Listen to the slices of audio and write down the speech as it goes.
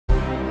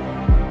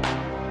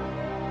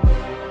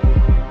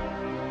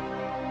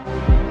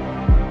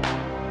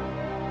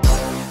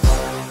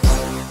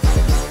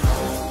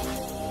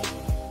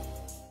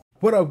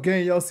What up,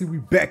 gang? Y'all see we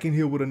back in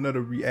here with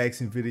another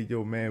reaction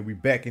video, man. We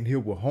back in here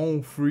with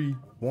Home Free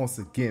once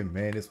again,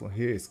 man. This one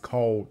here is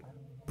called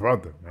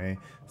Brother, man.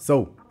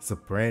 So it's a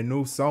brand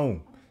new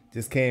song.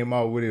 Just came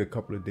out with it a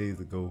couple of days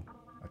ago,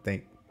 I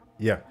think.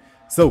 Yeah.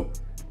 So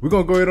we're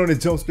gonna go ahead on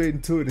and jump straight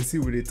into it and see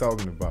what they're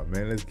talking about,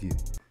 man. Let's get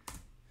it.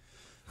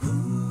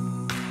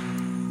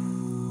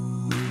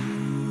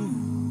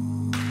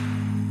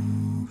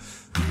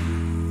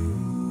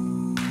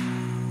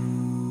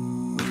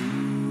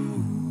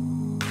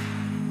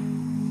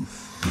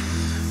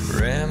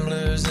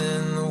 Ramblers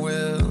in the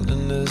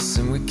wilderness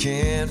and we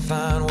can't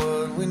find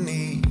what we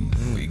need.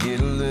 We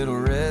get a little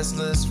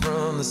restless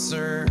from the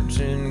search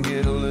and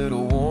get a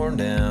little worn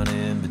down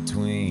in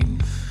between.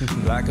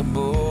 Like a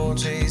bull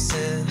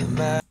chasing the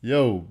mountain.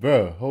 Yo,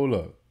 bro, hold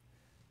up.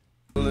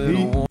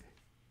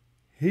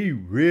 He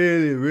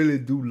really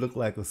do look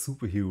like a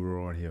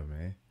superhero on here,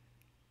 man.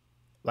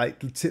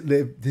 Like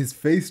his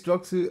face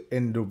structure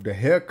and the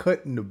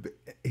haircut and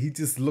he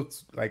just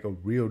looks like a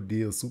real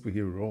deal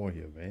superhero on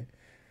here, man.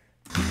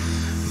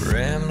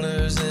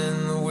 Ramblers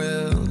in the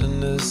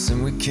wilderness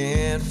and we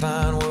can't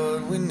find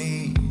what we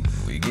need.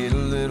 We get a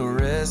little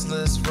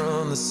restless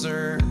from the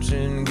search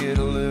and get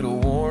a little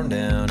worn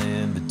down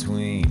in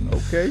between.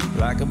 Okay.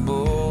 Like a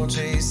bull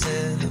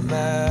chasing the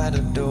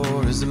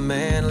matador is a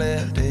man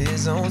left to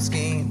his own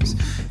schemes.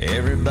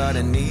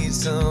 Everybody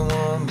needs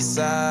someone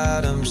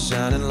beside him,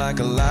 shining like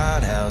a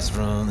lighthouse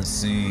from the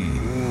sea.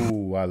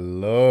 Ooh, I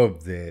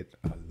love that.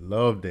 I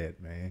love that,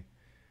 man.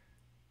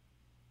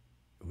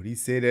 Would he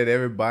say that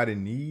everybody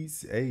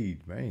needs? Hey,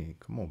 man,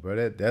 come on,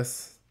 bro.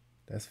 That's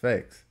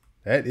facts.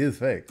 That is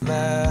facts.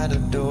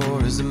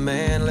 Matador is a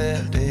man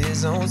left to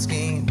his own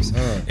schemes.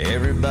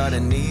 Everybody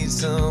needs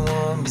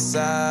someone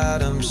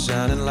beside him,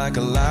 shining like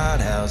a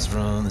lighthouse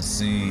from the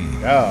sea.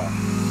 Yeah.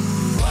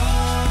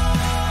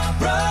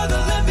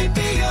 Brother, let me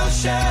be your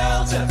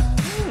shelter.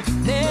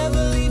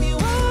 Never leave you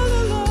all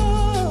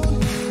alone.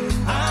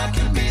 I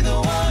can be the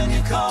one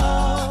you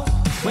call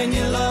when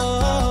you're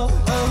low.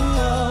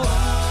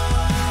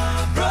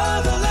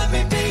 Brother, let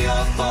me be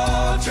your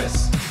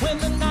fortress when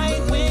the night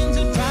winds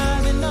are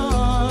driving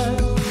on.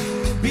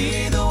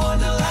 Be the one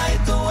to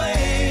light the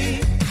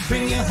way,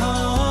 bring you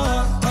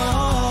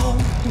home.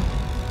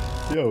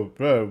 Yo,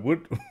 bro,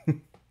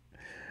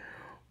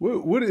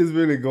 what is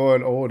really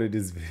going on in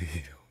this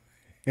video?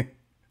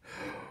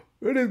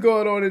 What is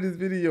going on in this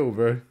video,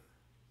 bro?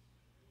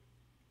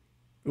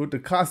 With the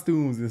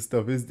costumes and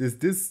stuff, is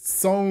this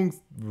song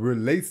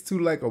relates to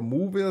like a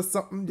movie or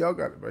something? Y'all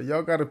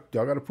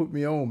gotta put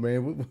me on,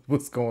 man.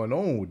 What's going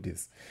on with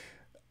this?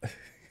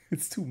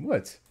 It's too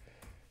much.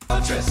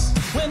 When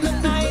the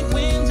night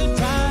winds are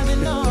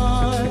driving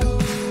on,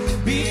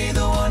 be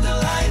the one to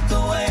light the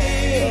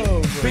way,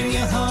 bring you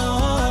home.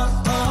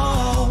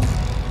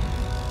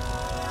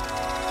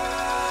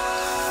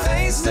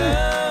 Face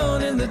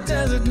down in the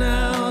desert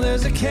now,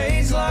 there's a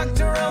cage locked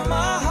around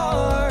my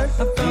heart.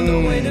 I found a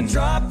way to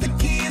drop the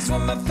keys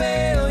when my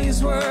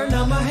failures were.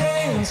 Now my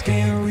hands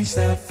can't reach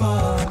that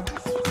far.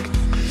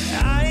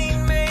 I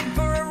ain't made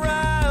for a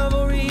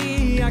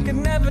rivalry. I could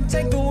never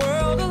take the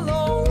world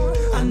alone.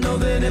 I know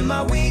that in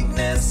my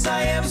weakness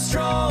I am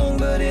strong,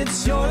 but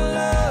it's your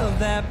love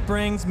that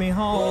brings me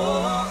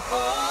home.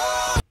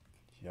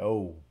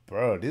 Yo,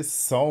 bro, this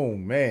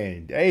song,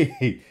 man.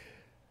 Hey,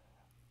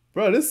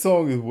 bro, this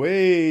song is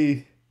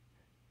way...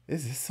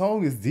 This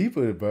song is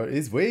deeper, bro.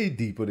 It's way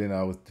deeper than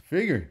I was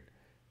figuring.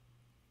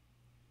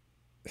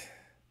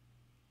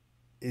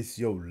 It's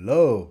your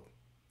love.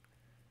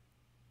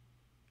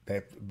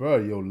 That, bro,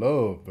 your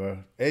love, bro.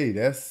 Hey,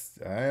 that's,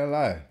 I ain't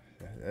lie.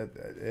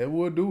 That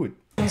will do it.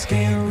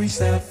 Can't reach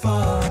that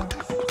far.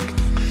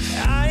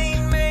 I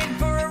ain't made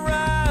for a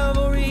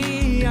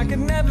rivalry. I could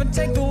never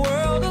take the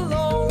world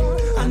alone.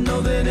 I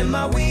know that in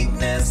my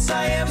weakness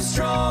I am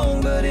strong,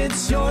 but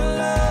it's your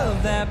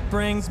love that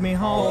brings me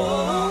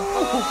home.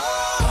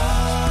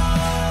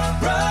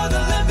 Brother,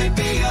 let me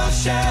be your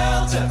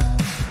shelter.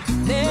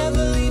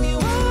 Never leave you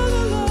all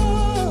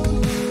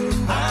alone.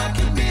 I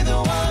can be the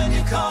one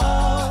you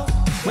call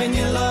when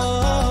you're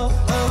low.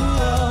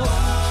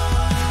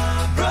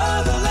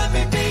 Brother, let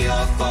me be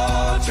your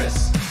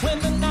fortress when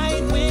the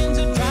night winds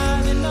are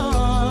driving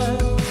on.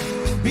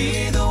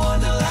 Be the one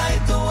to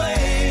light the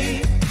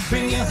way,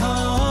 bring you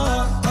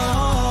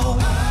home.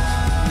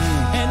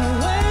 And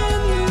when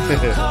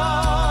you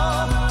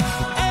call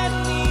and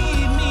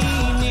need me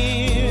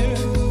near,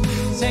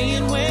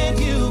 saying when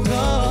you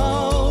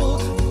go,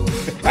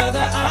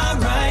 brother, I'm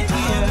right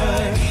here.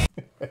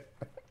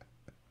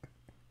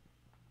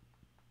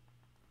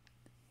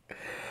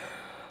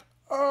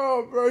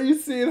 Oh, bro, you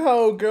seen how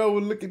old girl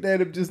was looking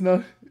at him just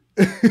now?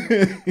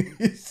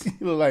 She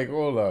was like,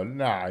 hold on,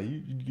 nah,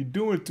 you're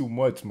doing too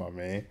much, my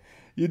man.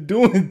 You're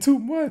doing too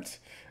much.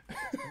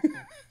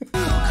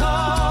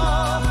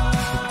 Call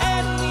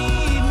and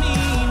need me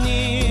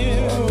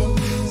near,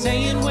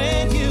 saying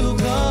when you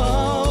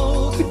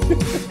go,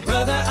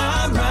 brother,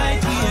 I'm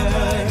right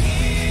here.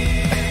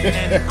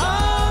 And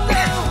all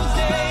those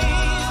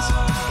days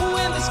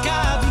when the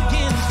sky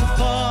begins to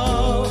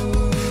fall,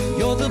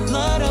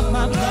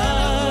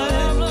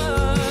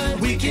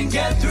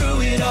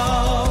 it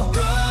all.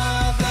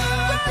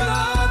 Brother,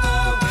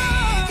 brother, we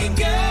can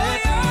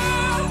get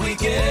through. We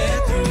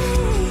get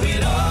through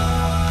it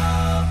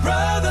all.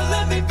 Brother,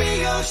 let me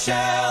be your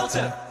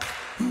shelter.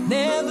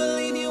 Never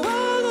leave you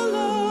all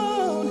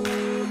alone.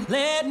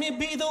 Let me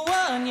be the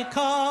one you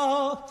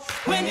call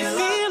when you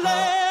feel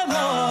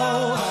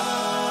alone.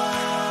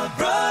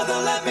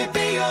 Brother, let me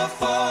be your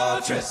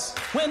fortress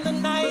when the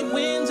night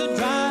winds are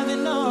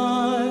driving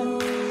on.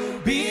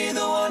 Be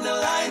the one to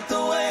light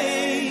the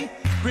way,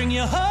 bring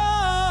you home.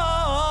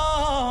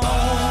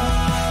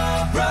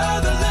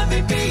 Brother, let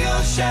me be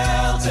your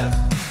shelter.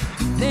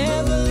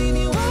 Never leave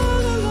you all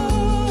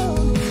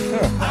alone.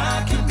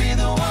 I can be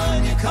the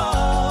one you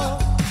call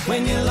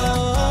when you're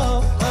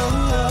low.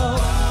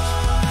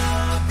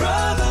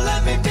 Brother,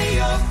 let me be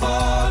your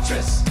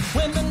fortress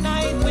when the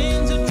night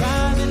winds are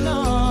driving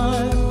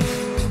on.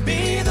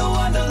 Be the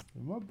one to...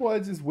 My boy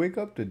just wake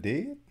up the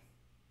dead?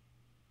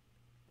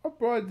 My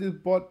boy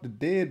just brought the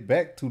dead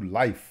back to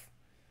life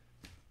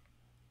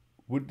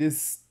with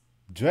this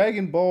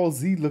Dragon Ball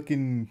Z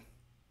looking...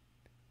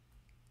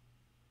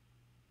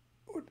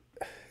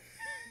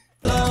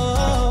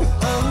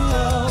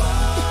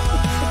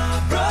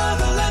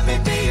 Brother, let me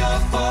be your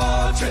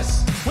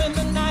fortress when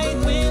the night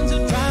winds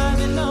are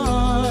driving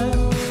on.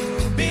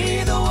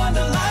 Be the one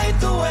to light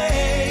the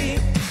way,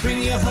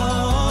 bring you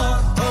home.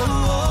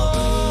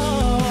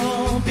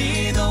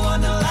 Be the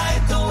one to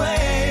light the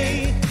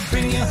way,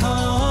 bring you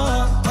home.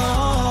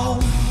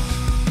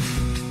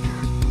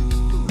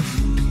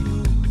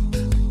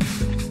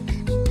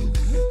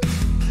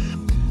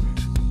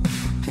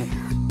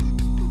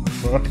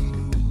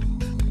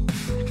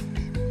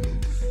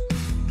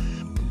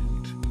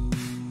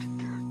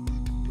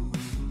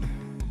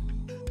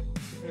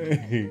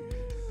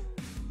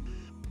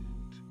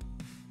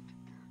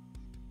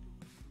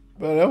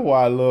 Bro, that's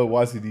why I love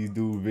watching these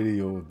dude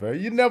videos, bro.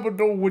 You never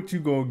know what you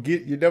gonna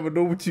get. You never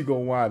know what you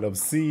gonna wind up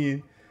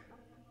seeing.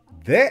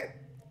 That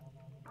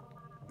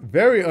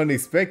very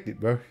unexpected,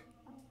 bro.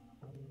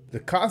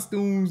 The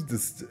costumes,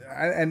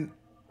 and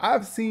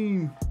I've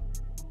seen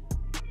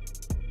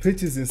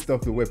pictures and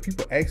stuff where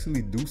people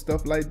actually do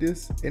stuff like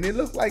this, and it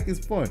looks like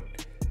it's fun.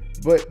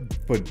 But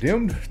for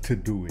them to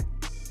do it,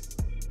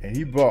 and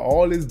he brought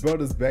all his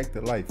brothers back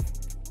to life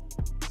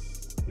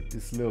with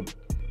this little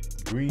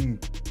green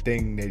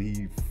thing that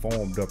he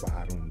formed up.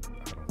 I don't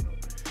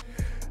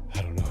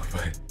know,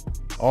 but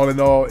all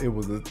in all, it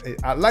was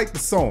I like the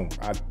song.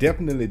 I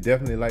definitely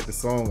like the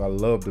song. I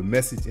love the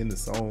message in the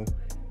song,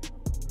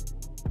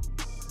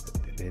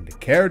 and the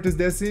characters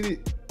that's in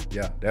it.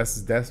 Yeah,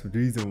 that's the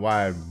reason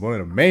why, one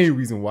of the main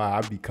reasons why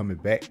I be coming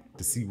back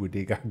to see what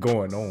they got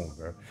going on,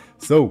 bro.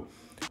 So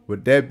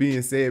with that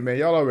being said, man,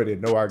 y'all already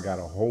know I got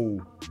a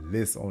whole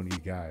list on these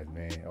guys,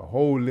 man. A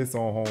whole list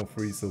on Home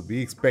Free. So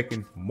be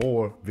expecting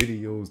more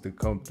videos to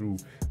come through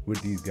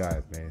with these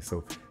guys, man.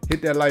 So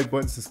hit that like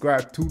button,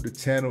 subscribe to the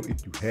channel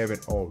if you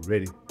haven't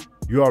already.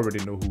 You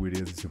already know who it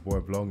is. It's your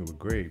boy Vlogging with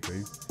Greg,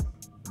 baby.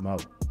 I'm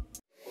out.